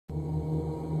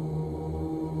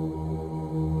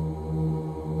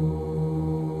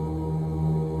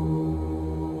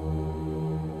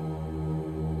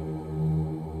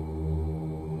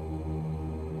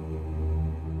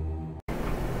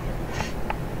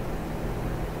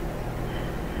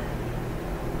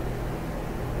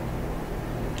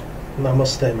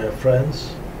Namaste, my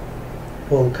friends.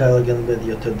 Pavel Kalagin with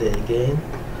you today again.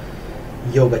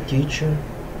 Yoga teacher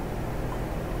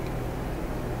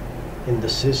in the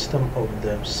system of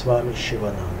the Swami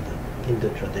Sivananda, in the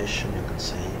tradition you could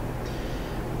say.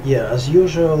 Yeah, as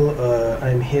usual,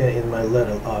 I'm here in my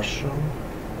little ashram,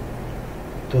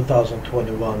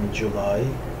 2021 July.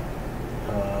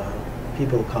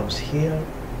 People comes here.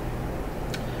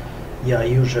 Yeah, I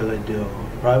usually do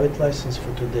private license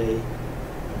for today.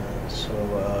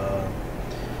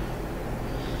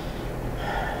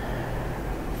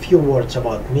 Few words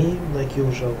about me, like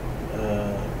usual.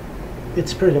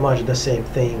 It's pretty much the same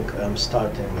thing. I'm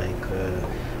starting like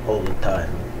all the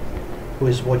time. Who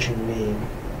is watching me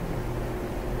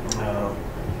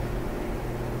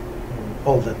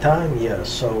all the time? Yeah,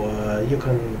 so you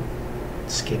can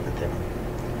skip it even.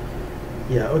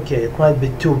 Yeah, okay, it might be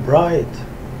too bright,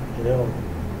 you know.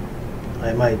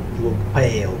 I might look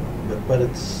pale, but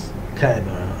it's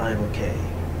camera, I'm okay.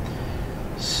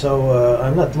 So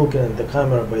I'm not looking at the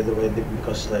camera, by the way,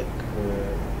 because like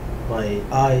my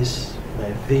eyes,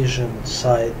 my vision,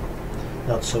 sight,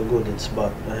 not so good. It's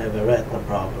but I have a retina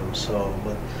problem. So,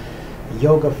 but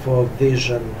yoga for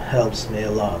vision helps me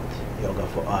a lot. Yoga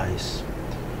for eyes.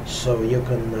 So you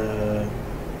can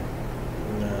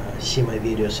see my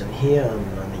videos in here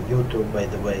and on YouTube. By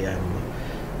the way, I'm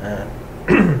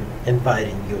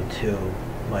inviting you to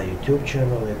my YouTube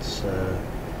channel. It's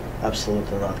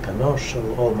absolutely not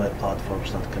commercial. All my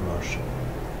platforms not commercial.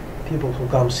 People who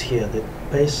comes here, they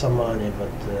pay some money,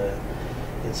 but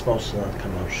it's mostly not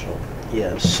commercial.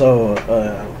 Yeah, so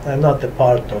I'm not a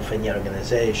part of any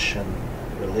organization,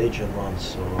 religion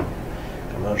ones or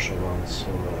commercial ones. So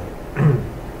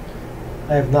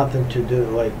I have nothing to do,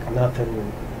 like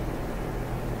nothing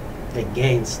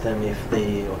against them if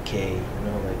they okay, you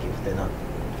know, like if they're not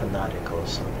fanatical or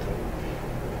something.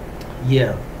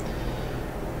 Yeah.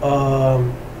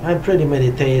 I'm pretty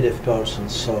meditative person,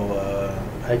 so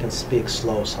I can speak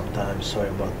slow sometimes, sorry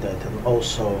about that. And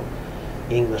also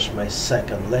English my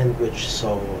second language,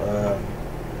 so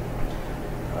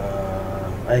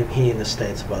I'm here in the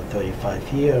States about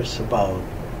 35 years, about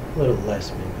a little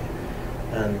less maybe.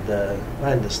 And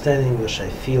I understand English, I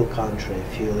feel country, I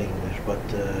feel English, but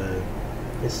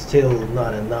it's still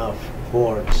not enough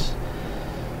words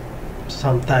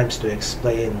sometimes to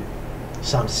explain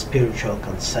some spiritual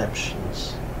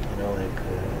conceptions, you know, like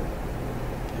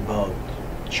about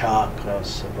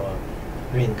chakras, about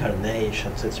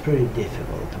reincarnations. It's pretty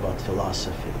difficult about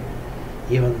philosophy.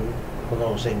 Even who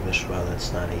knows English well,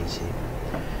 it's not easy.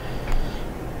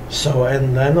 So,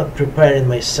 and I'm not preparing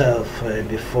myself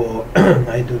before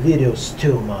I do videos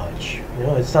too much. You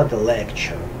know, it's not a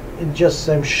lecture. It's just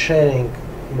I'm sharing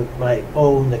with my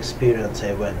own experience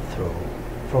I went through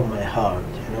from my heart.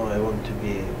 You know, I want you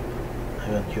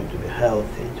to be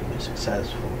healthy, to be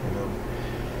successful, you know.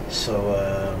 So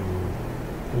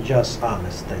just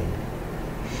honest thing.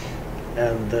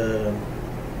 And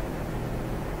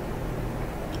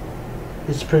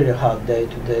it's pretty hot day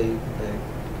today, like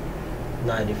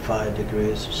 95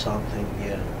 degrees or something,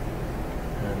 yeah.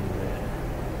 And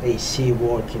AC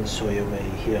working, so you may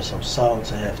hear some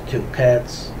sounds. I have two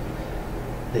cats.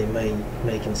 They may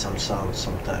making some sounds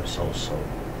sometimes also.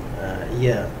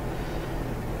 Yeah.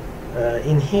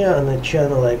 In here on the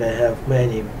channel, like I have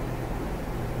many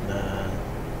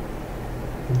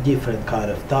different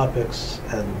kind of topics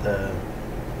and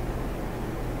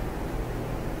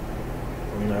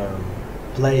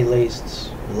playlists,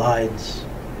 lines,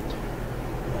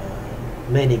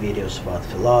 many videos about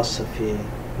philosophy,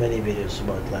 many videos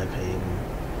about like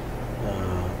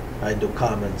I do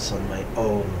comments on my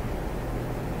own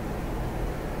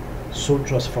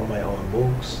sutras from my own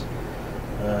books.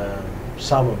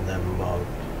 Some of them about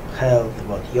health,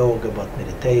 about yoga, about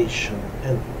meditation,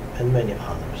 and many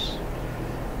others.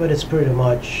 But it's pretty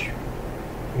much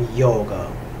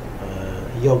yoga,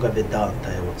 yoga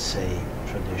vedanta, I would say,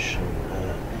 tradition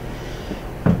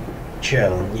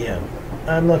channel. Yeah,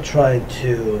 I'm not trying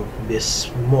to be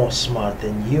more smart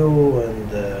than you,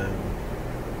 and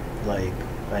like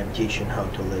I'm teaching how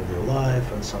to live your life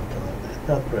and something like that.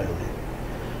 Not really.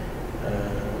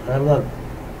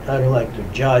 I don't like to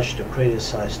judge, to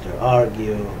criticize, to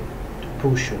argue, to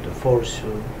push you, to force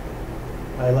you.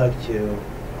 I like to,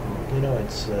 you know,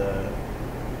 it's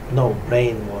no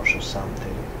brainwash or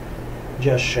something,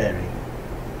 just sharing.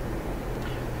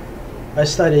 I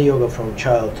studied yoga from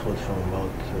childhood, from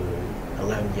about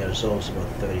 11 years old,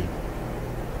 about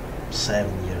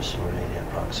 37 years already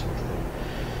approximately.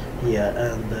 Yeah,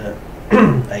 and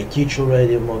I teach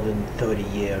already more than 30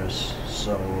 years,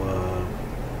 so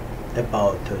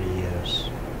about 30 years.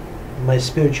 My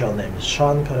spiritual name is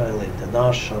Shankara. I lived in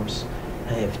ashrams.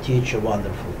 I have teacher,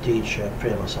 wonderful teacher,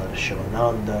 Swami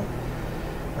Sivananda.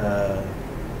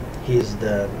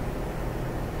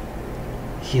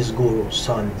 His guru,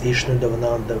 son Vishnu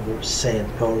Devananda, saint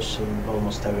person.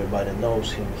 Almost everybody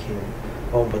knows him. He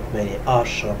opened many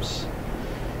ashrams,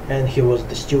 and he was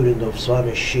the student of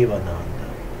Swami Sivananda,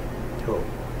 who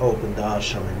opened the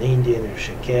ashram in India, in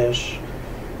Rishikesh,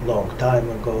 long time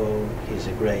ago. He's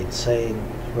a great saint.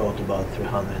 Wrote about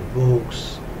 300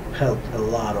 books. Helped a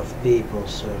lot of people.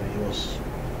 So he was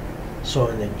so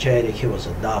energetic. He was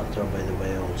a doctor, by the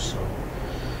way, also.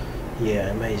 Yeah,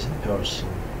 amazing person.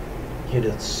 He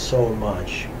did so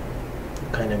much,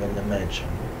 kind of in the mansion.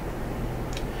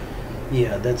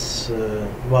 Yeah, that's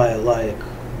why I like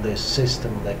this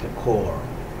system like a core.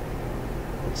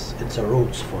 It's a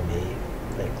roots for me,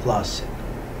 like classic.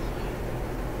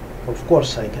 Of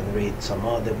course, I can read some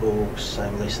other books.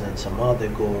 I'm listening to some other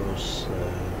gurus,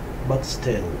 but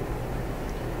still,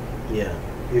 yeah,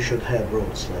 you should have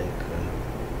roots. Like,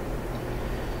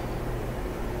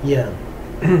 yeah,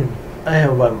 I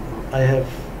have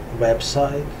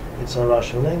website. It's in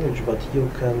Russian language, but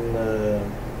you can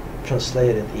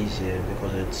translate it easier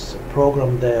because it's a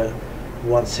program there,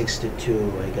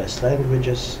 162, I guess,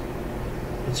 languages.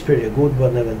 It's pretty good,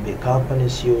 but even big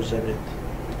companies using it.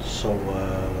 So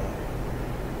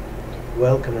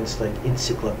welcome. It's like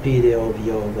encyclopedia of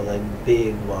yoga, like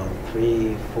big one,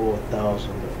 3,000-4,000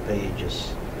 of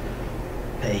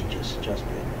pages, just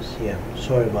pages. Yeah.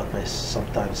 Sorry about my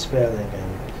sometimes spelling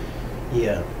and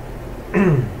yeah.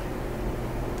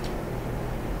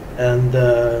 And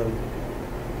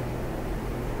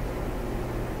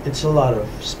it's a lot of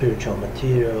spiritual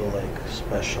material, like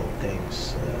special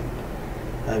things.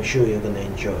 I'm sure you're gonna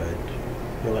enjoy it.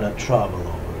 You're gonna travel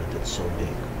over it. It's so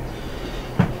big.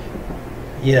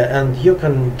 Yeah, and you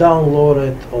can download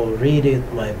it or read it.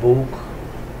 My book.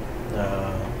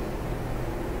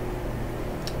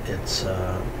 It's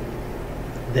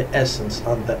The Essence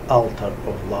on the Altar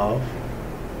of Love.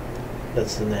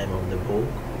 That's the name of the book.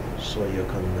 So you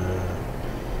can.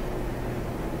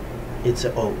 It's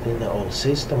in the old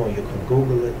system, or you can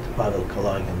Google it. Pavel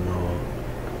Kalagin, or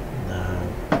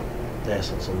The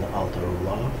Essence on the Altar of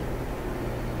Love.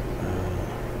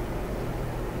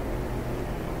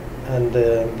 And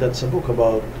that's a book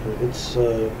about. It's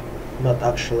not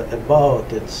actually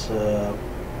about. It's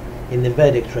in the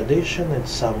Vedic tradition.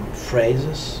 It's some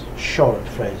phrases, short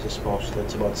phrases mostly.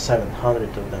 It's about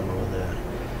 700 of them over there.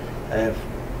 I have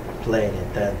plenty,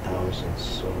 10,000.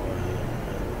 So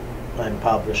I'm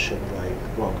publishing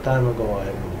like long time ago.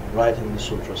 I'm writing the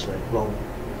sutras like long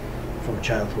from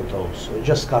childhood also. It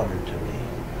just coming to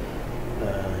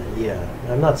me. Yeah,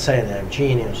 I'm not saying I'm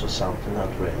genius or something.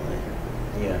 Not really.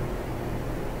 Yeah.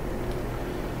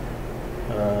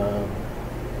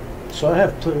 So I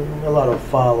have a lot of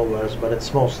followers, but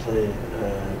it's mostly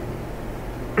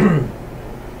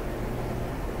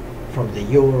from the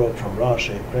Europe, from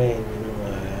Russia, Ukraine.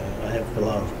 I have a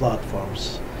lot of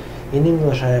platforms. In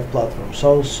English, I have platforms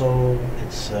also.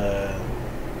 It's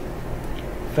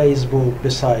Facebook,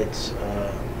 besides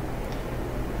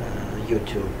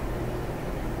YouTube,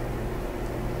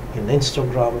 in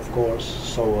Instagram, of course.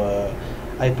 So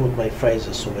I put my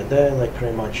phrases over there, like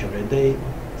pretty much every day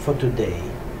for today.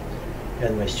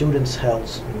 And my students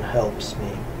helps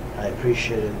me. I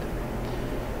appreciate it.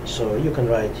 So you can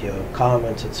write your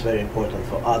comments. It's very important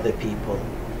for other people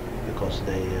because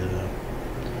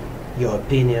your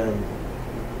opinion,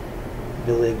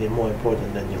 believe me, more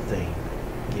important than you think.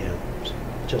 Yeah,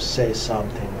 just say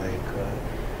something like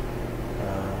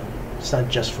it's not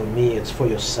just for me, it's for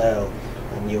yourself,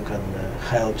 and you can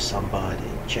help somebody,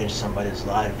 change somebody's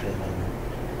life even.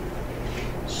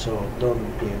 So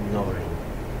don't be ignoring.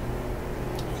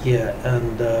 Yeah,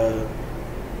 and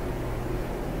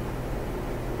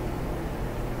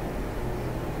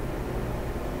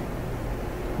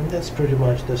that's pretty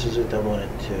much, this is it I wanted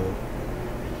to.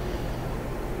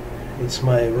 It's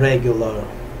my regular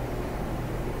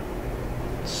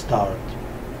start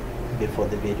before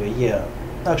the video. Yeah,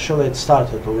 actually it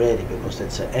started already because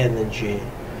it's an energy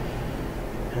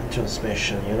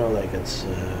transmission, like it's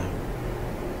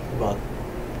about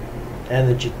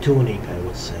energy tuning, I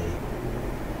would say.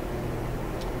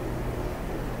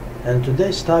 And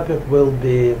today's topic will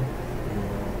be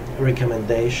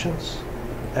recommendations.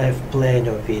 I have plenty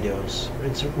of videos.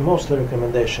 It's mostly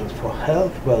recommendations for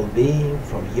health, well-being,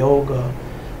 from yoga,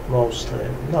 mostly.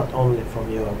 Not only from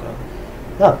yoga.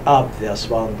 Not obvious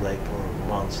ones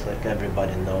like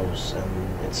everybody knows,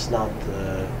 and it's not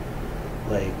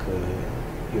like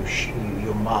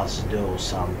you must do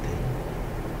something.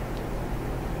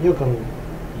 You can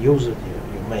use it,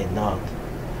 you may not.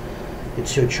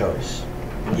 It's your choice.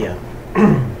 Yeah.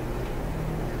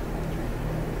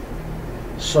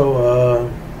 So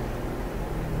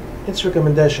it's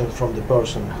recommendation from the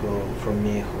person from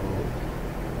me who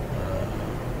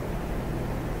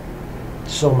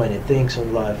so many things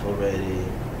in life already,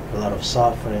 a lot of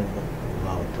suffering, a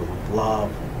lot of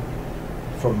love,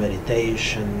 from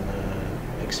meditation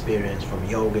experience, from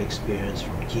yoga experience,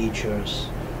 from teachers.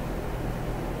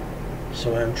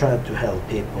 So I'm trying to help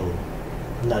people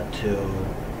not to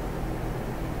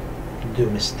do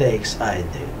mistakes I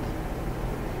did.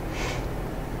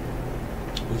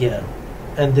 Yeah,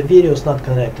 and the video is not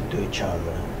connected to each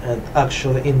other, and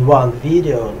actually in one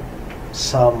video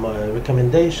some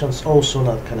recommendations also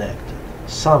not connected.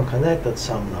 Some connected,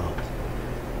 some not.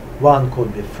 One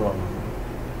could be from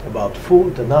about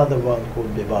food, another one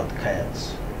could be about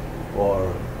cats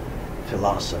or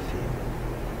philosophy.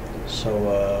 So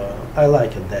I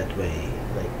like it that way,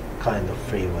 like kind of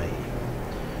free way,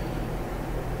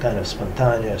 kind of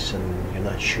spontaneous, and you're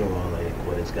not sure like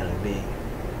what it's gonna be.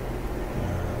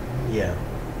 Yeah,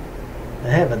 I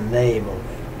have a name of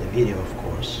the video, of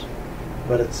course,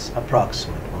 but it's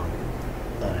approximate one,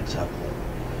 not exactly.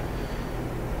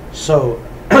 So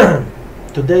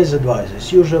today's advice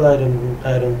is usually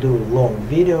I don't do long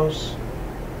videos.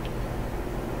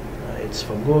 It's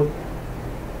for good.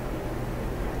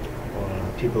 Or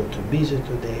people too busy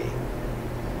today.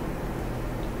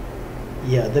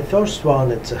 Yeah, the first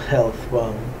one, it's a health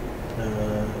one.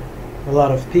 A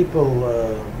lot of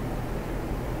people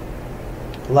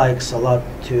likes a lot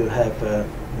to have a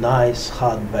nice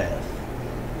hot bath.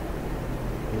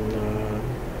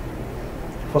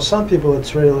 For some people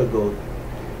it's really good,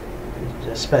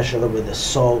 especially with the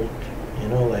salt, you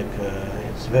know, like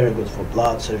it's very good for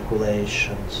blood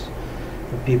circulations.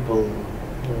 For people,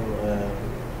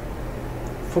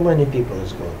 for many people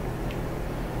it's good.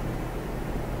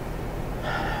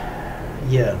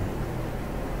 Yeah.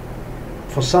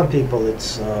 For some people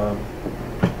it's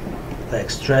like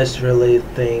stress relief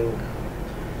thing,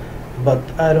 but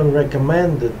I don't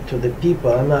recommend it to the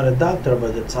people. I'm not a doctor,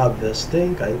 but it's obvious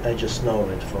thing. I just know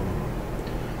it from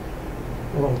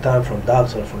a long time, from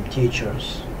doctors, from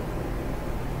teachers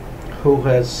who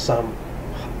has some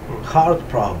heart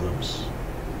problems,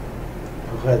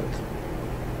 who had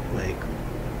like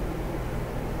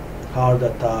heart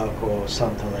attack or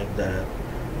something like that,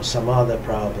 or some other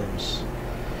problems.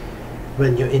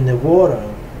 When you're in the water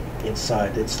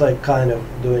inside, it's like kind of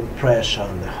doing pressure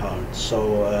on the heart.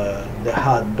 So the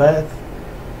hot bath,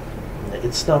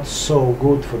 it's not so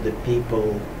good for the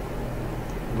people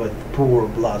with poor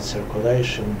blood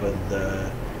circulation, with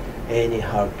any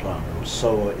heart problems.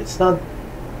 So it's not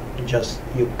just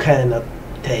you cannot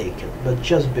take it, but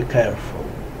just be careful.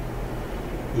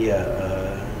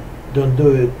 Yeah, don't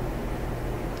do it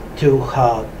too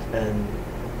hot, and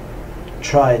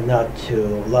try not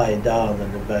to lie down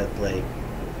in the bed like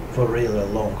for really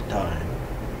long time.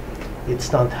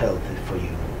 It's not healthy for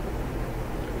you.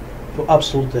 For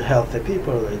absolutely healthy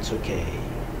people, it's okay.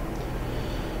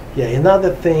 Yeah,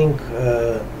 another thing,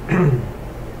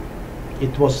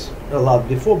 it was a lot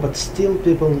before, but still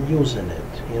people using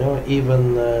it. You know,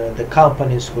 even the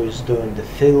companies who is doing the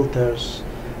filters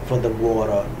for the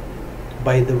water.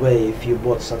 By the way, if you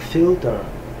bought some filter,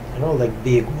 you know, like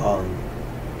big one,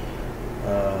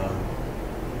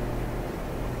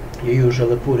 you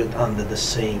usually put it under the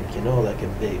sink, you know, like a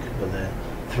big, with a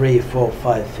 3, 4,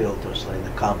 5 filters like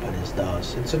the companies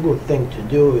does. It's a good thing to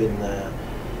do in,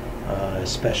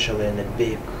 especially in the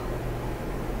big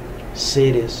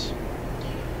cities.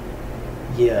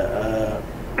 Yeah,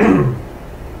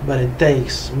 but it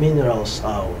takes minerals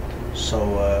out.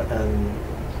 So and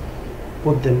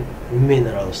put the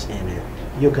minerals in it.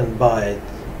 You can buy it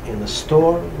in a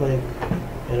store, like,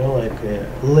 you know, like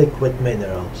liquid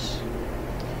minerals.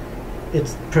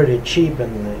 It's pretty cheap,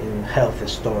 and in healthy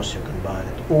stores you can buy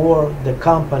it. Or the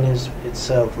companies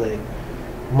itself, like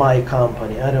my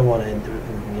company, I don't want to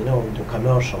you know, do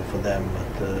commercial for them,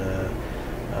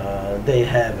 but they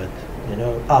have it. You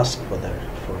know, ask for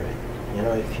it. You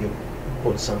know, if you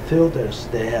put some filters,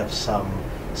 they have some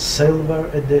silver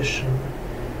edition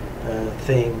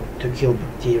thing to kill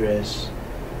bacteria,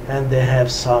 and they have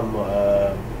some.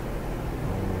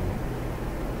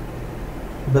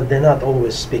 But they're not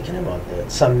always speaking about that.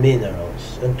 Some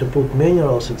minerals, and to put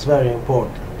minerals, it's very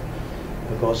important,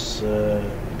 because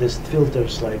these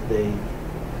filters, like, they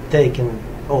taking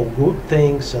all good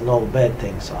things and all bad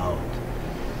things out.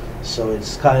 So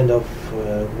it's kind of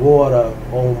water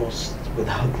almost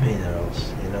without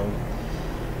minerals, you know.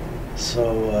 So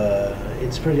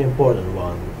it's pretty important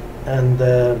one. And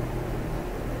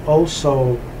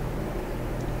also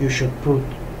you should put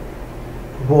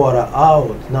water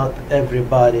out. Not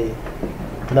everybody,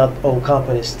 not all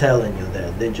companies telling you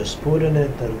that. They just put in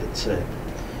it and that's it.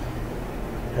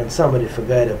 And somebody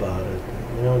forget about it.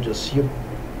 You know, just you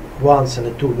once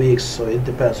in 2 weeks, so it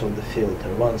depends on the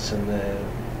filter. Once in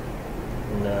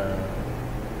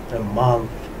a month,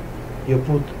 you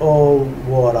put all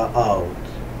water out.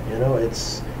 You know,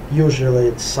 it's usually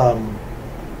it's some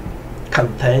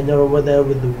container over there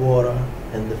with the water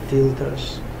and the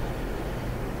filters,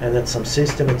 and it's some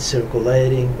system, it's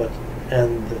circulating, but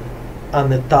and on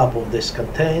the top of this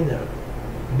container,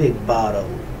 big bottle,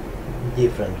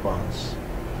 different ones,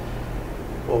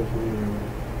 of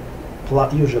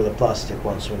usually plastic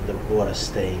ones with the water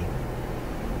staying.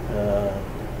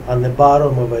 On the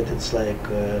bottom of it, it's like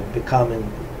becoming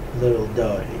a little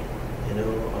dirty, you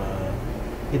know.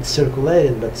 It's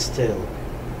circulating, but still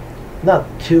not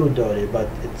too dirty, but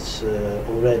it's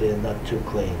already not too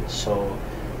clean. So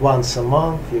once a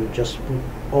month, you just put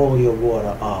all your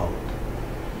water out.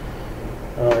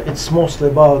 It's mostly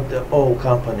about the oil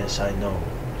companies I know.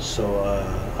 So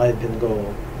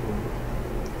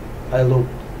I look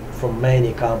for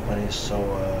many companies, so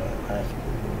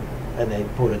and I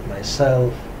put it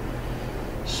myself.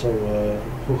 So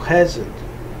who has it?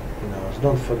 You know,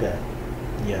 don't forget.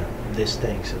 Yeah, these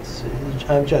things.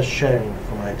 I'm just sharing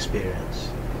from my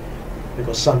experience,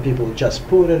 because some people just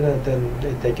put it and then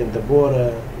they take in the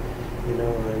water, you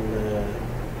know, and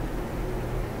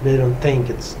they don't think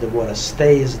the water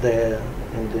stays there,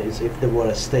 and if the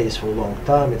water stays for a long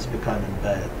time, it's becoming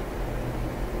bad.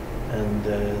 And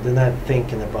they're not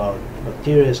thinking about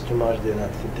bacteria too much. They're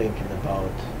not thinking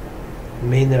about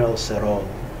minerals at all.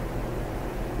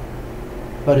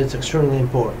 But it's extremely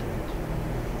important.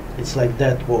 It's like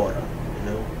that water, you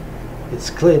know. It's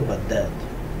clean but dead.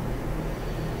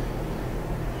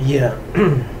 Yeah.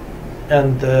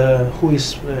 And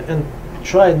and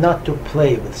try not to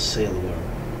play with silver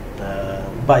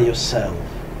by yourself.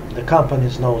 The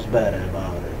companies knows better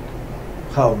about it.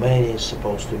 How many is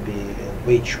supposed to be and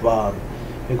which one,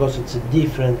 because it's a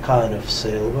different kind of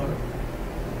silver.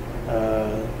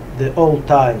 The old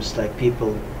times, like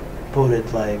people put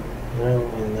it like, you know,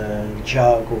 in a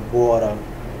jug of water.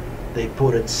 They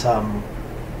put it some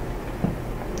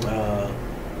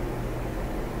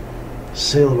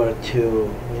silver to,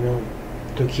 you know,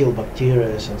 to kill bacteria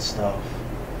and stuff.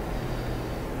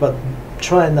 But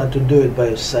try not to do it by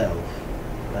yourself.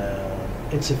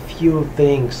 It's a few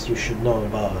things you should know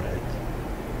about it.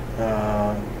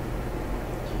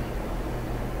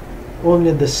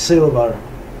 Only the silver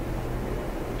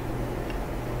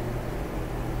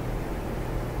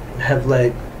have,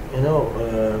 like, you know,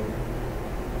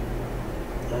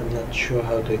 I'm not sure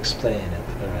how to explain it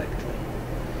correctly.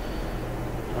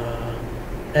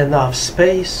 Enough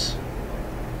space,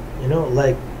 you know,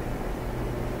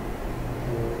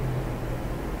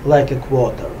 like a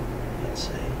quarter, let's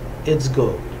say. It's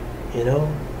good, you know,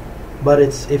 but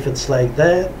if it's like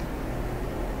that,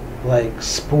 like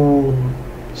spoon,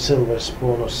 silver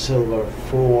spoon or silver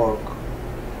fork,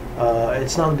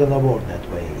 it's not gonna work that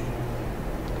way.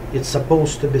 It's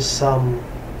supposed to be some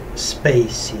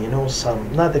space, you know,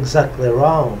 some, not exactly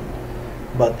round,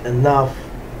 but enough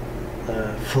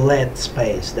flat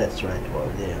space. That's right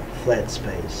word, yeah, flat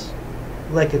space,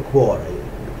 like a quarter, you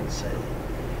can say,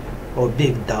 or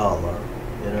big dollar,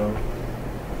 you know,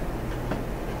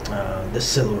 the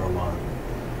silver one.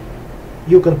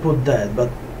 You can put that, but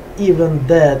even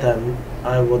that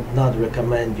I would not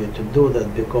recommend you to do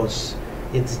that, because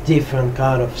it's different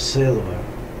kind of silver,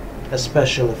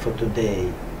 especially for today,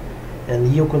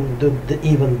 and you can do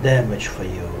even damage for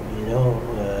you, you know.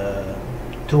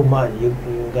 Too much, you're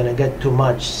gonna get too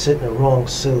much wrong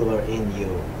silver in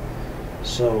you.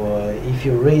 So if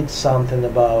you read something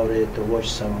about it or watch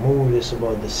some movies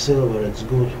about the silver, it's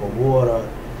good for water.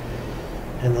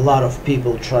 And a lot of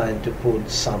people trying to put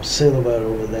some silver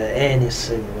over there, any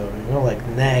silver, you know, like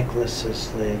necklaces,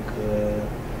 like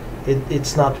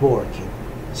it's not working.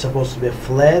 It's supposed to be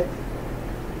flat,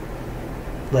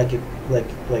 like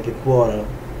a quarter,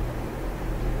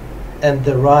 and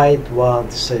the right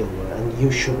one silver. And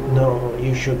you should know,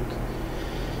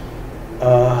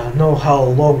 know how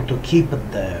long to keep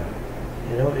it there.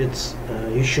 You know, it's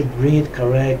you should read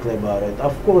correctly about it.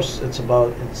 Of course, it's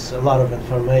a lot of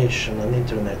information on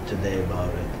internet today about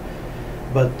it,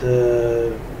 but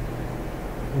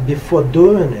before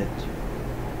doing it,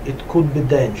 it could be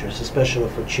dangerous, especially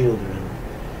for children.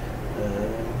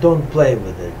 Don't play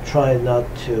with it. Try not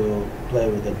to play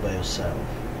with it by yourself.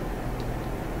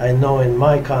 I know in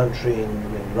my country, in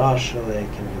Russia,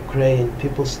 like in Ukraine,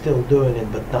 people still doing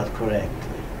it, but not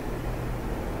correctly.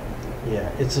 Yeah,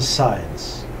 it's a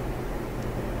science.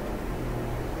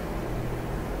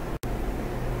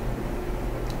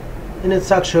 And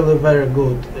it's actually very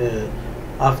good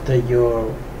after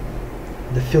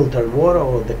the filtered water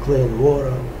or the clean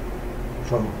water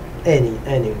from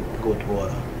any good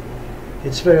water.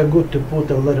 It's very good to put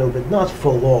a little bit, not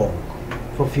for long,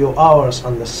 for a few hours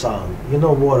on the sun. You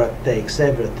know, water takes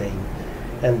everything,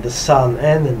 and the sun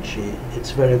energy,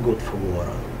 it's very good for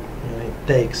water. You know, it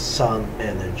takes sun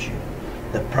energy,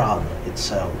 the prana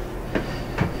itself.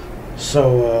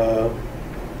 So,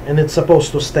 and it's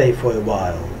supposed to stay for a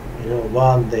while. You know,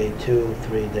 1 day, 2,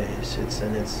 3 days.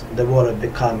 It's the water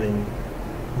becoming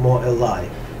more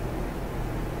alive,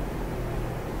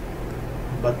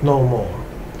 but no more.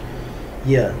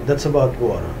 Yeah, that's about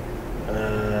water.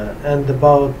 And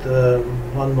about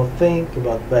one more thing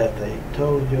about bath, I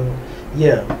told you.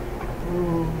 Yeah,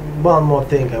 one more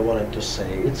thing I wanted to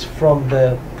say. It's from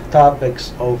the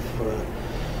topics of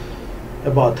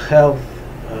about health,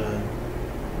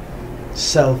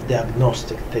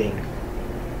 self-diagnostic thing.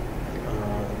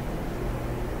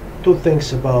 Two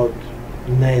things about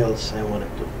nails I wanted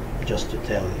to just to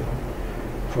tell you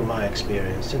from my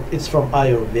experience. It's from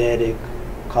Ayurvedic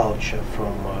culture,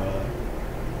 from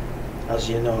as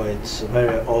you know, it's a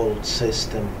very old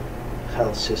system,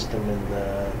 health system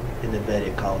in the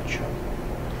Vedic culture.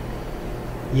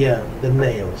 Yeah, the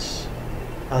nails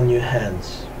on your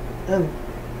hands and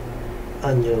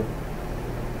on your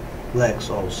legs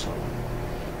also.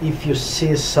 If you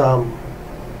see some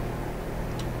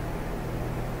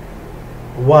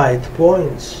white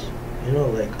points, you know,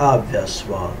 like obvious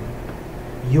one,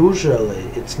 usually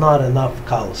it's not enough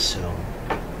calcium.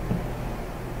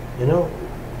 You know,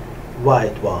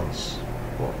 white ones,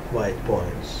 white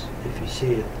points, if you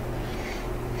see it.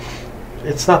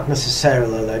 It's not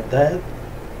necessarily like that.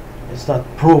 It's not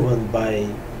proven by,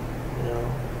 you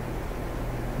know,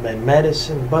 by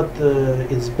medicine, but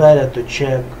it's better to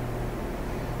check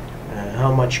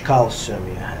how much calcium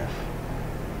you have.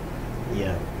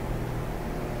 Yeah.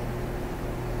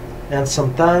 And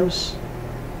sometimes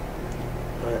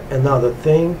another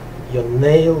thing, your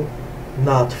nail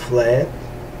not flat,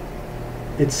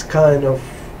 it's kind of,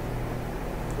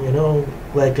 you know,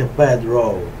 like a bad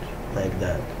road, like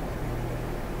that.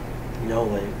 You know,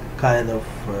 like kind of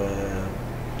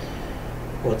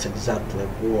what's exactly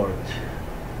the word,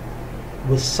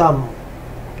 with some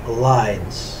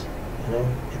lines, you know,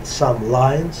 it's some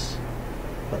lines,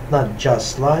 but not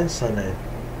just lines on it,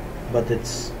 but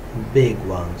it's big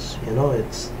ones, you know.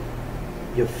 It's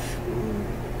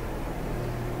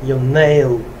your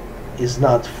nail is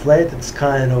not flat, it's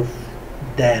kind of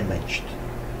damaged,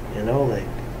 you know, like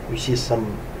you see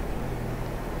some,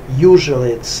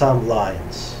 usually it's some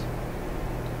lines,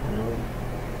 you know,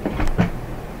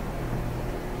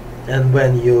 and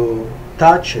when you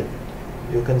touch it,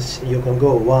 you can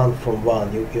go one from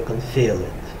one, you can feel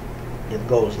it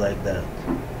goes like that,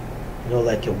 you know,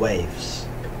 like a waves.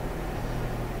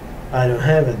 I don't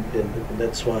have it,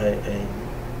 that's why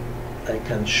I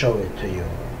can show it to you.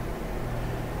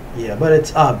 Yeah, but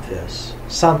it's obvious.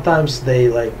 Sometimes they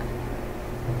like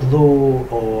blue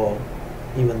or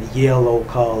even yellow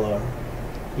color.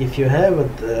 If you have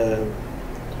it,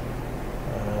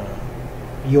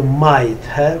 you might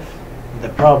have the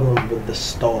problem with the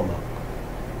stomach.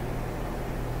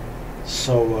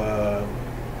 So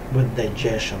with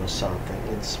digestion or something.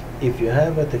 It's, if you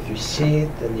have it, if you see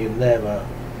it and you never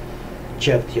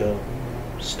checked your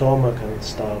stomach and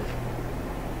stuff,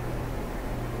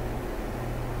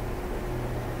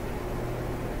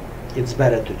 it's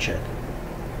better to check.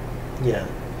 Yeah,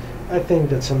 I think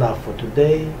that's enough for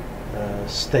today.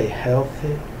 Stay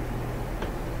healthy.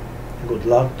 Good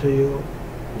luck to you.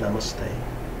 Namaste.